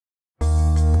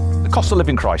cost of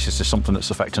living crisis is something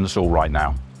that's affecting us all right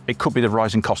now. It could be the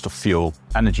rising cost of fuel,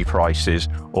 energy prices,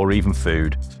 or even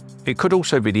food. It could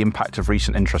also be the impact of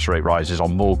recent interest rate rises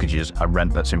on mortgages and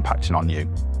rent that's impacting on you.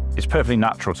 It's perfectly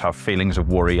natural to have feelings of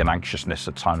worry and anxiousness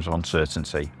at times of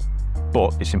uncertainty.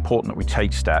 But it's important that we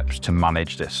take steps to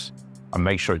manage this and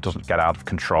make sure it doesn't get out of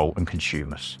control and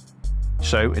consume us.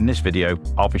 So in this video,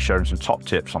 I'll be sharing some top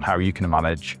tips on how you can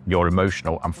manage your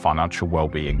emotional and financial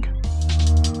well-being.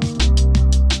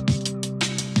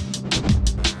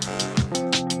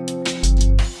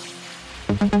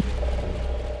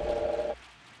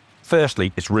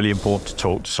 Firstly, it's really important to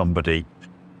talk to somebody.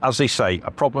 As they say,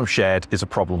 a problem shared is a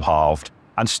problem halved.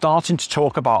 And starting to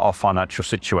talk about our financial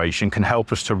situation can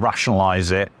help us to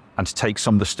rationalize it and to take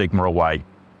some of the stigma away.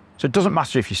 So it doesn't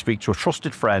matter if you speak to a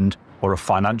trusted friend or a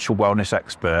financial wellness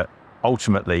expert,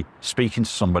 ultimately speaking to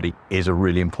somebody is a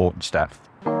really important step.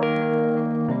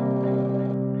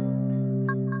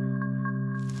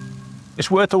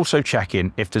 It's worth also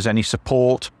checking if there's any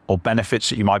support or benefits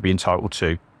that you might be entitled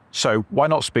to. So why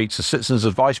not speak to the Citizens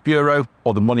Advice Bureau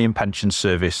or the Money and Pensions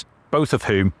Service, both of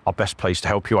whom are best placed to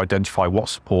help you identify what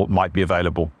support might be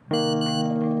available.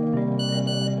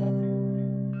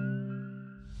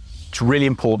 It's really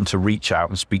important to reach out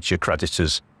and speak to your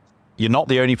creditors. You're not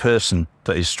the only person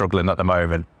that is struggling at the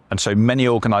moment, and so many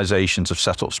organisations have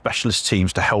set up specialist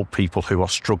teams to help people who are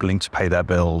struggling to pay their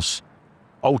bills.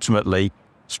 Ultimately,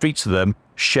 speak to them,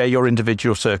 share your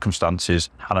individual circumstances,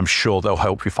 and I'm sure they'll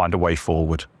help you find a way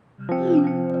forward.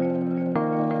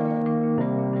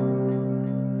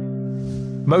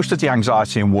 Most of the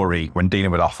anxiety and worry when dealing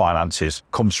with our finances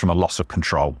comes from a loss of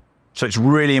control. So it's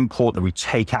really important that we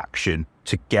take action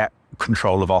to get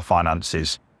control of our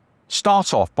finances.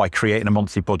 Start off by creating a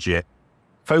monthly budget.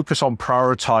 Focus on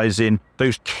prioritising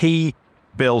those key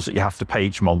bills that you have to pay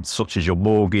each month, such as your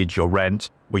mortgage, your rent,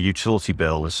 or utility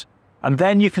bills. And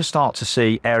then you can start to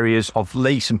see areas of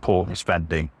least important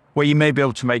spending where you may be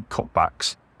able to make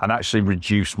cutbacks and actually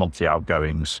reduce monthly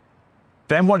outgoings.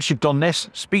 Then once you've done this,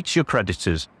 speak to your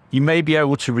creditors. You may be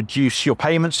able to reduce your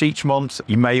payments each month.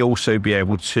 You may also be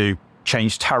able to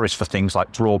change tariffs for things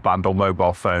like broadband or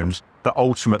mobile phones that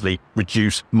ultimately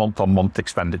reduce month-on-month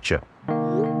expenditure.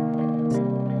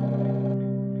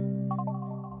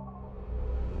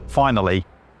 Finally,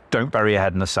 don't bury your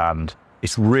head in the sand.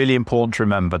 It's really important to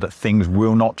remember that things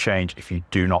will not change if you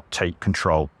do not take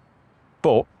control.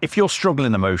 But if you're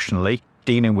struggling emotionally,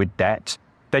 dealing with debt,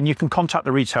 then you can contact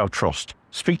the Retail Trust,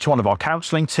 speak to one of our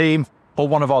counselling team or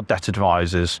one of our debt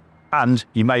advisors, and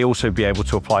you may also be able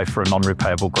to apply for a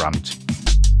non-repayable grant.